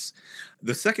Rice.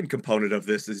 The second component of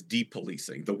this is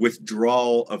depolicing, the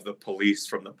withdrawal of the police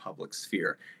from the public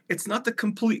sphere. It's not the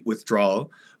complete withdrawal,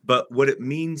 but what it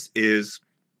means is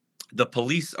the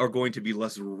police are going to be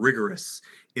less rigorous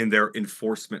in their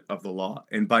enforcement of the law.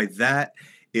 And by that,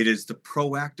 it is the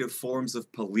proactive forms of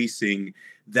policing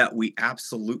that we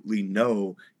absolutely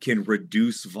know can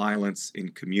reduce violence in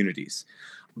communities.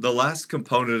 The last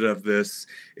component of this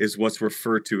is what's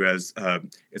referred to as,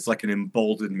 it's like an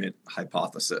emboldenment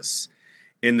hypothesis,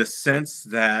 in the sense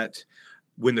that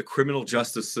when the criminal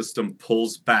justice system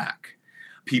pulls back,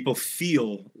 people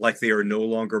feel like they are no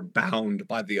longer bound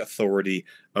by the authority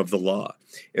of the law.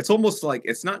 It's almost like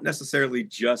it's not necessarily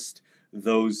just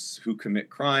those who commit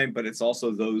crime, but it's also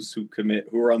those who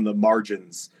are on the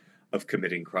margins of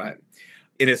committing crime.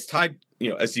 And it's tied,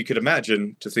 as you could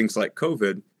imagine, to things like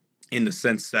COVID, in the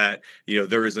sense that,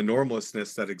 there is a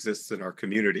normlessness that exists in our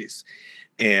communities.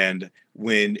 And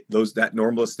when that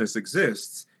normlessness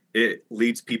exists, it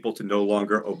leads people to no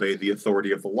longer obey the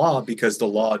authority of the law, because the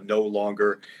law no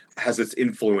longer has its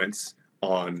influence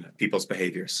on people's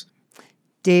behaviors.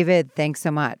 David, thanks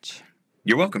so much.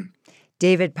 You're welcome.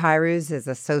 David Pyrus is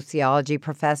a sociology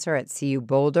professor at CU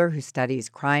Boulder who studies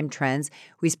crime trends.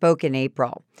 We spoke in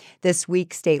April. This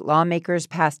week, state lawmakers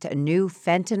passed a new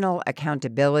fentanyl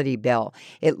accountability bill.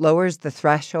 It lowers the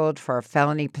threshold for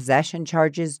felony possession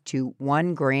charges to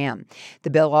 1 gram. The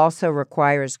bill also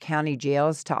requires county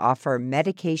jails to offer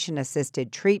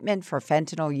medication-assisted treatment for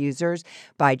fentanyl users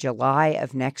by July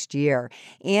of next year.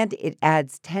 And it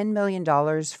adds $10 million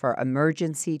for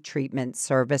emergency treatment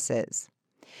services.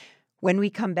 When we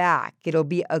come back, it'll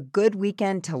be a good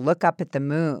weekend to look up at the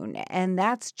moon, and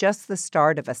that's just the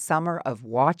start of a summer of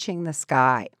watching the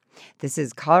sky. This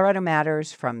is Colorado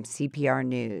Matters from CPR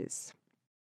News.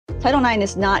 Title IX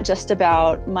is not just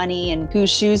about money and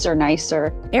whose shoes are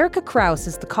nicer. Erica Kraus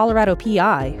is the Colorado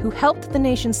PI who helped the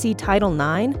nation see Title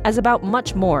IX as about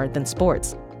much more than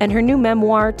sports. And her new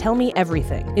memoir, Tell Me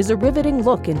Everything, is a riveting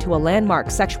look into a landmark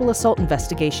sexual assault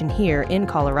investigation here in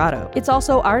Colorado. It's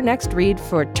also our next read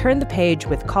for Turn the Page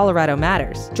with Colorado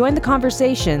Matters. Join the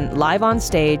conversation live on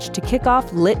stage to kick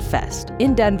off Lit Fest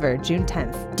in Denver, June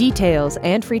 10th. Details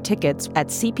and free tickets at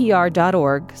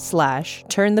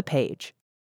cpr.org/turnthepage.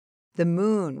 The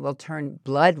moon will turn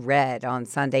blood red on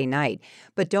Sunday night.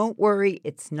 But don't worry,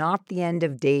 it's not the end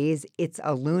of days. It's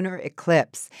a lunar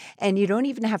eclipse. And you don't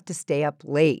even have to stay up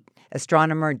late.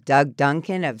 Astronomer Doug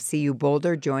Duncan of CU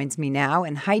Boulder joins me now.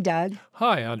 And hi, Doug.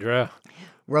 Hi, Andrea.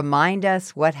 Remind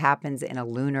us what happens in a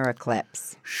lunar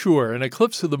eclipse. Sure. An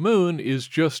eclipse of the moon is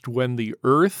just when the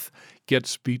Earth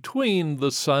gets between the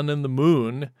sun and the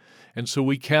moon. And so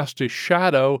we cast a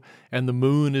shadow, and the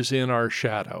moon is in our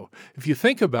shadow. If you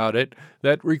think about it,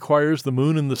 that requires the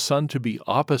moon and the sun to be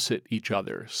opposite each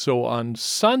other. So on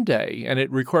Sunday, and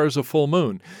it requires a full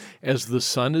moon, as the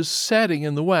sun is setting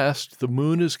in the west, the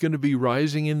moon is going to be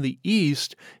rising in the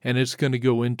east, and it's going to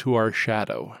go into our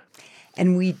shadow.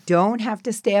 And we don't have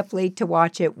to stay up late to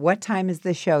watch it. What time is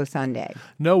the show Sunday?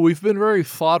 No, we've been very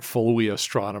thoughtful, we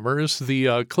astronomers. The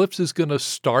eclipse is going to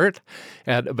start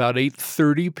at about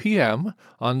 8:30 p.m.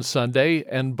 on Sunday,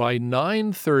 and by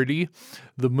 9:30,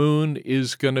 the moon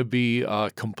is going to be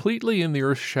completely in the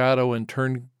Earth's shadow and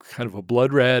turn kind of a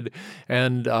blood red,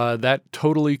 and that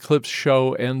total eclipse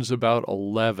show ends about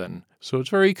 11. So it's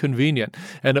very convenient.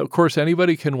 And of course,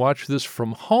 anybody can watch this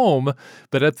from home,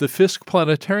 but at the Fisk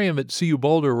Planetarium at CU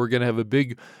Boulder, we're going to have a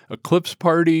big eclipse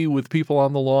party with people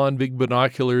on the lawn, big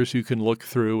binoculars you can look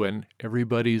through, and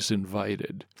everybody's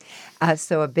invited.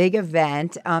 So a big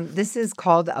event. This is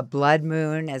called a blood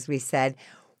moon, as we said.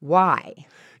 Why?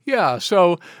 Yeah,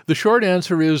 so the short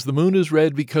answer is the moon is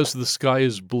red because the sky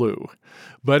is blue.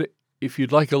 But if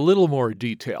you'd like a little more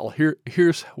detail,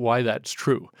 here's why that's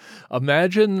true.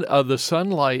 Imagine the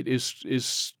sunlight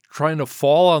is trying to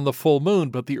fall on the full moon,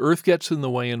 but the Earth gets in the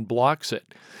way and blocks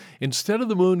it. Instead of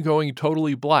the moon going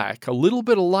totally black, a little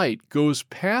bit of light goes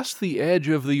past the edge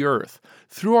of the Earth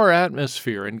through our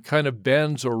atmosphere and kind of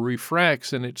bends or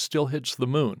refracts, and it still hits the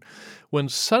moon. When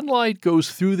sunlight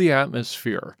goes through the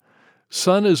atmosphere,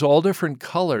 sun is all different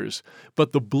colors,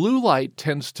 but the blue light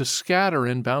tends to scatter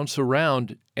and bounce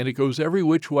around, and it goes every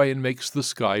which way and makes the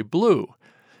sky blue.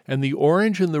 And the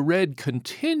orange and the red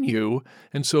continue,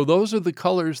 and so those are the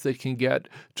colors that can get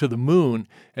to the moon,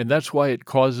 and that's why it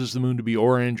causes the moon to be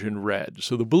orange and red.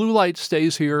 So the blue light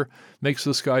stays here, makes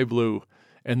the sky blue,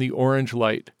 and the orange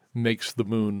light makes the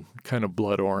moon kind of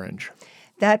blood orange.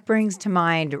 That brings to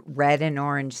mind red and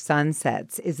orange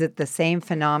sunsets. Is it the same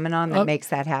phenomenon that makes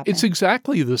that happen? It's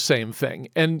exactly the same thing.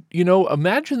 And,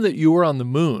 imagine that you were on the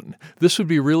moon. This would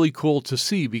be really cool to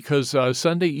see because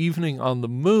Sunday evening on the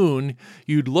moon,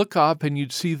 you'd look up and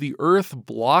you'd see the Earth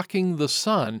blocking the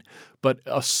sun, but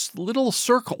a little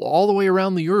circle all the way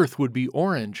around the Earth would be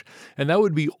orange. And that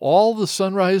would be all the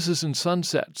sunrises and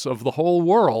sunsets of the whole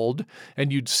world.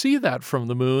 And you'd see that from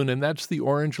the moon, and that's the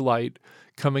orange light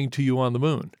coming to you on the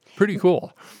moon. Pretty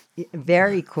cool.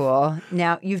 Very cool.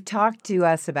 Now, you've talked to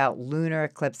us about lunar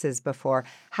eclipses before.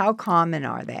 How common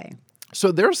are they?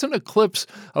 So there's an eclipse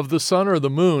of the sun or the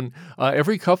moon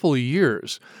every couple of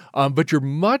years, but you're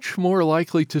much more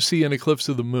likely to see an eclipse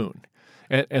of the moon.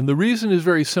 And the reason is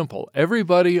very simple.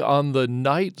 Everybody on the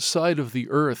night side of the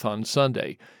Earth on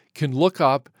Sunday can look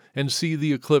up and see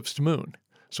the eclipsed moon.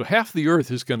 So half the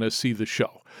Earth is going to see the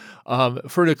show.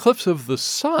 For an eclipse of the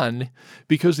sun,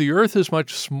 because the Earth is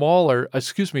much smaller,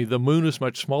 the moon is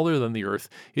much smaller than the Earth,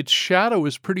 its shadow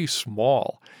is pretty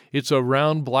small. It's a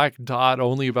round black dot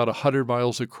only about 100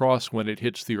 miles across when it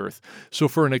hits the Earth. So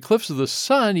for an eclipse of the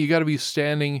sun, you got to be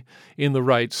standing in the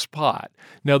right spot.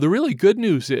 Now, the really good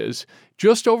news is,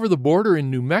 just over the border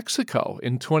in New Mexico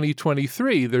in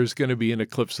 2023, there's going to be an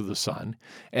eclipse of the sun.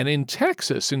 And in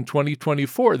Texas in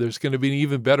 2024, there's going to be an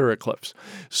even better eclipse.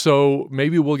 So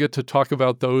maybe we'll get to talk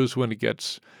about those when it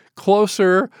gets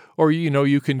closer. Or,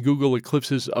 you can Google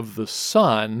eclipses of the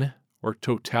sun or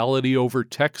totality over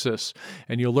Texas,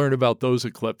 and you'll learn about those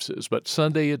eclipses. But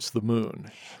Sunday, it's the moon.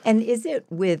 And is it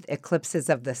with eclipses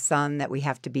of the sun that we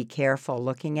have to be careful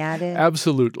looking at it?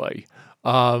 Absolutely.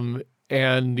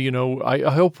 And, I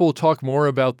hope we'll talk more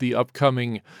about the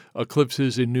upcoming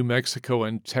eclipses in New Mexico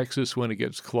and Texas when it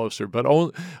gets closer. But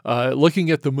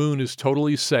looking at the moon is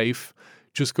totally safe.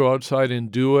 Just go outside and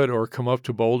do it, or come up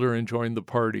to Boulder and join the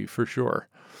party for sure.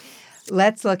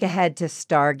 Let's look ahead to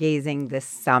stargazing this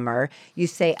summer. You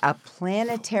say a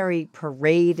planetary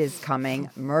parade is coming.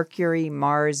 Mercury,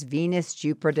 Mars, Venus,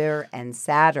 Jupiter, and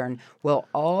Saturn will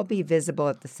all be visible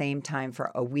at the same time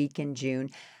for a week in June.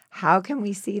 How can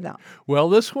we see them? Well,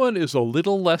 this one is a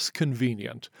little less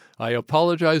convenient. I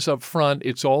apologize up front.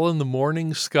 It's all in the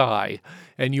morning sky,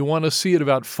 and you want to see it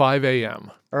about 5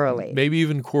 a.m. Early. Maybe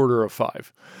even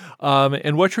 4:45.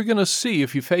 And what you're going to see,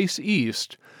 if you face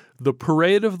east, the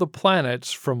parade of the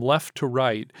planets from left to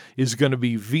right is going to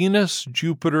be Venus,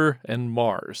 Jupiter, and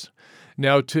Mars.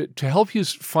 Now, to help you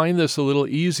find this a little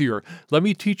easier, let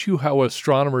me teach you how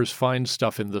astronomers find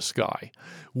stuff in the sky.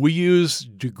 We use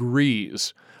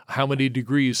degrees, how many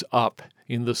degrees up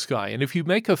in the sky. And if you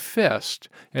make a fist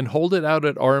and hold it out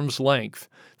at arm's length,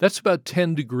 that's about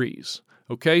 10 degrees.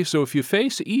 Okay, so if you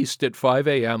face east at 5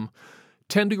 a.m.,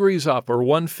 10 degrees up or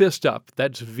one fist up,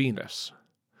 that's Venus.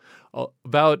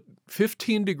 About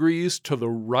 15 degrees to the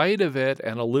right of it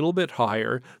and a little bit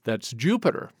higher, that's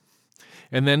Jupiter.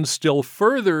 And then still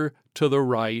further to the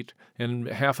right and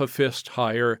half a fist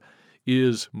higher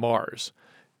is Mars.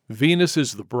 Venus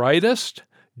is the brightest,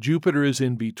 Jupiter is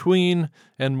in between,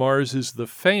 and Mars is the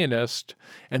faintest.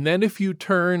 And then if you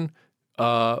turn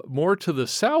more to the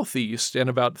southeast and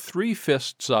about 3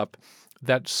 fists up,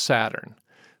 that's Saturn.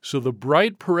 So the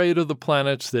bright parade of the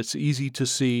planets that's easy to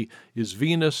see is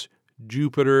Venus,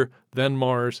 Jupiter, then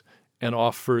Mars, and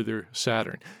off further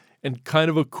Saturn. And kind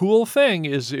of a cool thing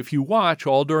is if you watch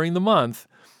all during the month,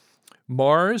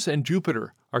 Mars and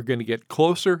Jupiter are going to get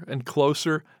closer and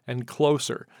closer and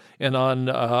closer. And on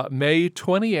May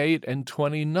 28 and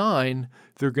 29,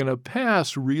 they're going to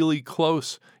pass really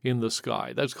close in the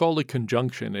sky. That's called a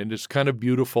conjunction, and it's kind of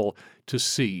beautiful to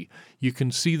see. You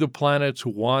can see the planets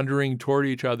wandering toward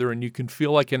each other, and you can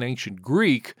feel like in ancient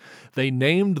Greek, they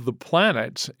named the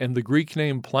planets, and the Greek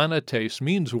name planetes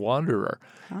means wanderer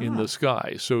in the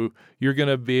sky. So you're going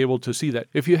to be able to see that.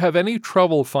 If you have any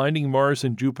trouble finding Mars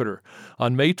and Jupiter,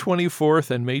 on May 24th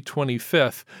and May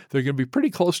 25th, they're going to be pretty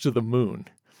close to the moon.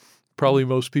 Probably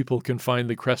most people can find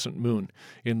the crescent moon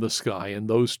in the sky, and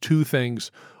those two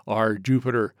things are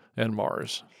Jupiter and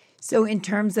Mars. So, in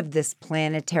terms of this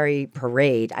planetary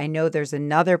parade, I know there's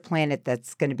another planet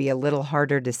that's going to be a little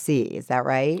harder to see. Is that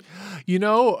right? You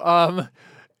know,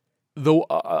 the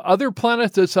other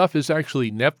planet that's up is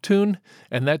actually Neptune,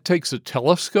 and that takes a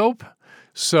telescope.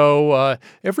 So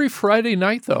every Friday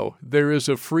night, though, there is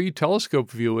a free telescope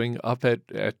viewing up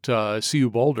at CU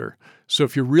Boulder. So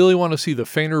if you really want to see the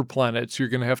fainter planets, you're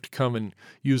going to have to come and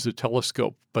use a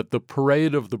telescope. But the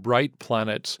parade of the bright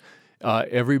planets,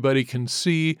 everybody can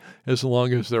see as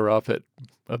long as they're up at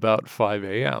about 5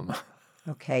 a.m.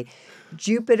 Okay.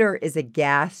 Jupiter is a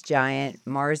gas giant.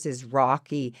 Mars is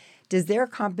rocky. Does their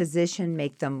composition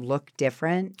make them look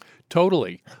different?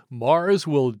 Totally. Mars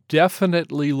will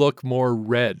definitely look more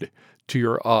red to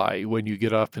your eye when you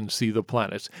get up and see the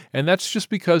planets. And that's just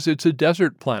because it's a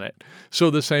desert planet. So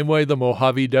the same way the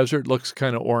Mojave Desert looks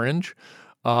kind of orange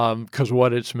because of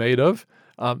what it's made of,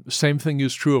 same thing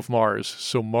is true of Mars.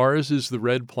 So Mars is the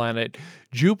red planet.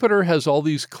 Jupiter has all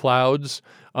these clouds.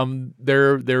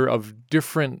 They're of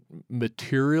different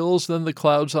materials than the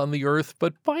clouds on the Earth,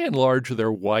 but by and large,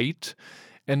 they're white.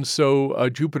 And so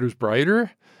Jupiter's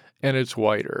brighter and it's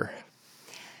whiter.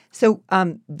 So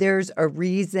there's a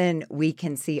reason we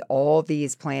can see all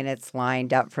these planets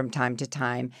lined up from time to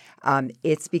time.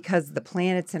 It's because the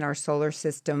planets in our solar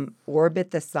system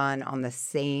orbit the sun on the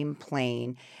same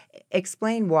plane.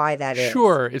 Explain why that is.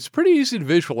 Sure. It's pretty easy to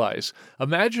visualize.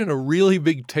 Imagine a really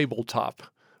big tabletop,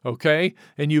 okay?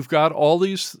 And you've got all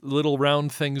these little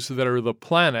round things that are the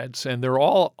planets, and they're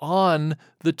all on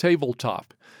the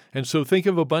tabletop. And so think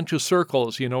of a bunch of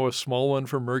circles, you know, a small one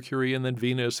for Mercury and then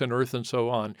Venus and Earth and so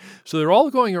on. So they're all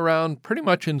going around pretty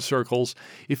much in circles.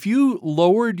 If you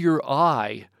lowered your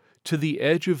eye to the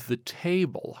edge of the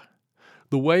table,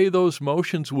 the way those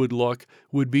motions would look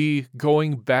would be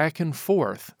going back and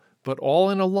forth, but all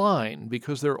in a line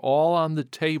because they're all on the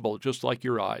table, just like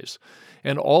your eyes.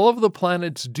 And all of the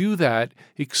planets do that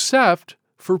except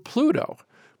for Pluto.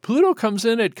 Pluto comes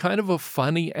in at kind of a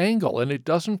funny angle, and it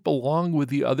doesn't belong with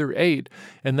the other 8.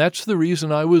 And that's the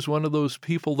reason I was one of those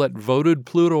people that voted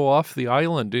Pluto off the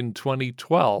island in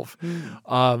 2012.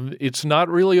 It's not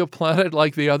really a planet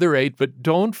like the other 8, but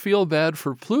don't feel bad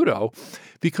for Pluto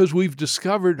because we've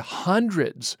discovered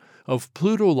hundreds of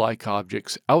Pluto-like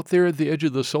objects out there at the edge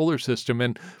of the solar system,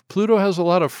 and Pluto has a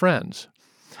lot of friends.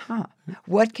 Huh.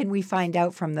 What can we find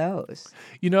out from those?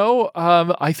 You know,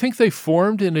 I think they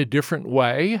formed in a different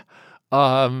way.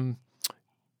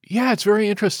 Yeah, it's very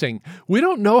interesting. We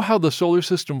don't know how the solar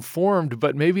system formed,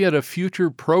 but maybe at a future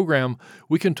program,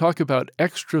 we can talk about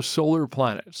extrasolar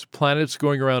planets, planets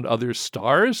going around other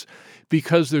stars,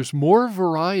 because there's more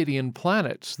variety in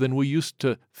planets than we used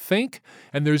to think,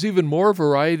 and there's even more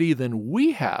variety than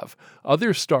we have.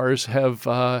 Other stars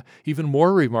have even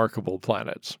more remarkable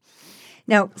planets.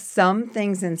 Now, some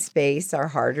things in space are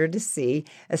harder to see.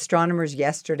 Astronomers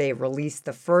yesterday released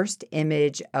the first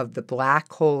image of the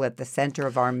black hole at the center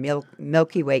of our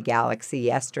Milky Way galaxy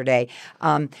yesterday.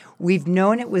 We've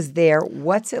known it was there.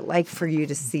 What's it like for you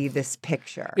to see this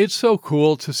picture? It's so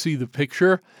cool to see the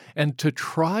picture and to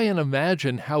try and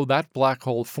imagine how that black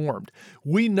hole formed.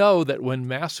 We know that when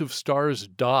massive stars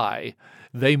die,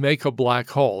 they make a black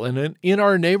hole. And in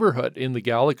our neighborhood, in the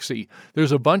galaxy,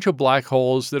 there's a bunch of black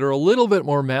holes that are a little bit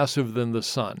more massive than the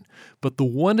sun. But the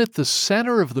one at the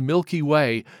center of the Milky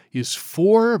Way is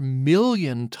 4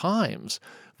 million times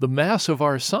the mass of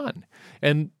our sun.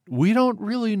 And we don't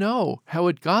really know how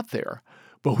it got there.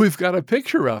 But we've got a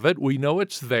picture of it. We know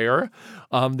it's there.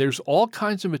 There's all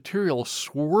kinds of material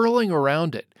swirling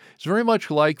around it. It's very much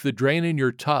like the drain in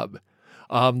your tub.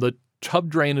 The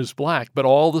tub drain is black, but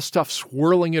all the stuff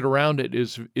swirling it around it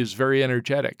is very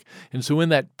energetic. And so in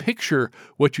that picture,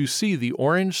 what you see, the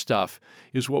orange stuff,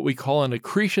 is what we call an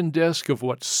accretion disk of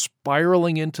what's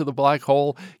spiraling into the black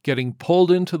hole, getting pulled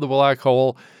into the black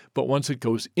hole. But once it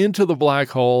goes into the black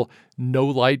hole, no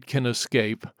light can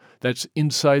escape. That's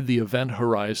inside the event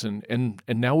horizon. And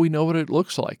now we know what it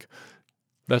looks like.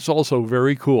 That's also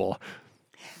very cool.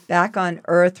 Back on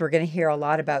Earth, we're going to hear a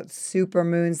lot about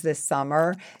supermoons this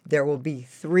summer. There will be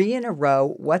 3 in a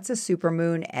row. What's a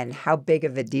supermoon and how big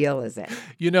of a deal is it?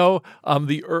 You know,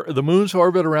 the moon's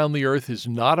orbit around the Earth is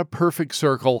not a perfect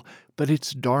circle, but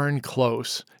it's darn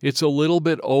close. It's a little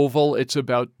bit oval. It's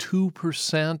about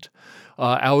 2%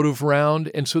 out of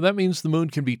round. And so that means the moon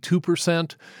can be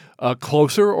 2%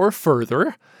 closer or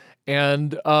further.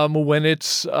 And when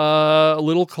it's a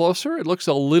little closer, it looks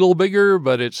a little bigger,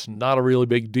 but it's not a really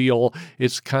big deal.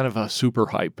 It's kind of a super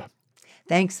hype.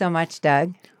 Thanks so much,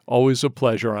 Doug. Always a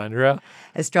pleasure, Andrea.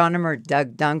 Astronomer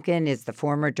Doug Duncan is the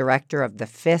former director of the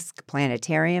Fisk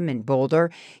Planetarium in Boulder.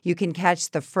 You can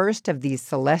catch the first of these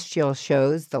celestial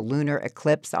shows, the lunar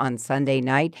eclipse, on Sunday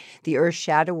night. The Earth's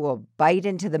shadow will bite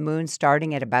into the moon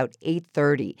starting at about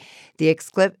 8:30.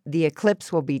 The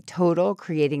eclipse will be total,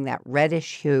 creating that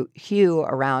reddish hue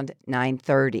around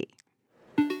 9:30.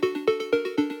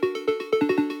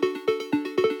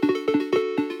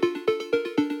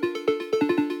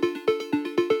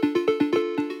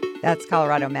 That's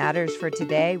Colorado Matters for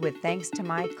today, with thanks to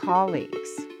my colleagues.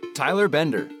 Tyler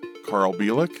Bender, Carl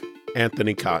Bielik,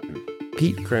 Anthony Cotton,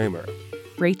 Pete Kramer,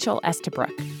 Rachel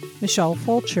Estabrook, Michelle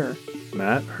Fulcher,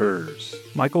 Matt Hers,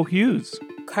 Michael Hughes,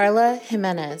 Carla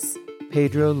Jimenez,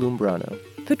 Pedro Lumbrano,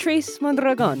 Patrice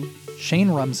Mondragon, Shane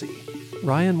Rumsey,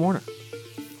 Ryan Warner.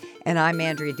 And I'm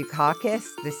Andrea Dukakis.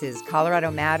 This is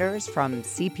Colorado Matters from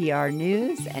CPR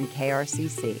News and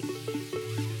KRCC.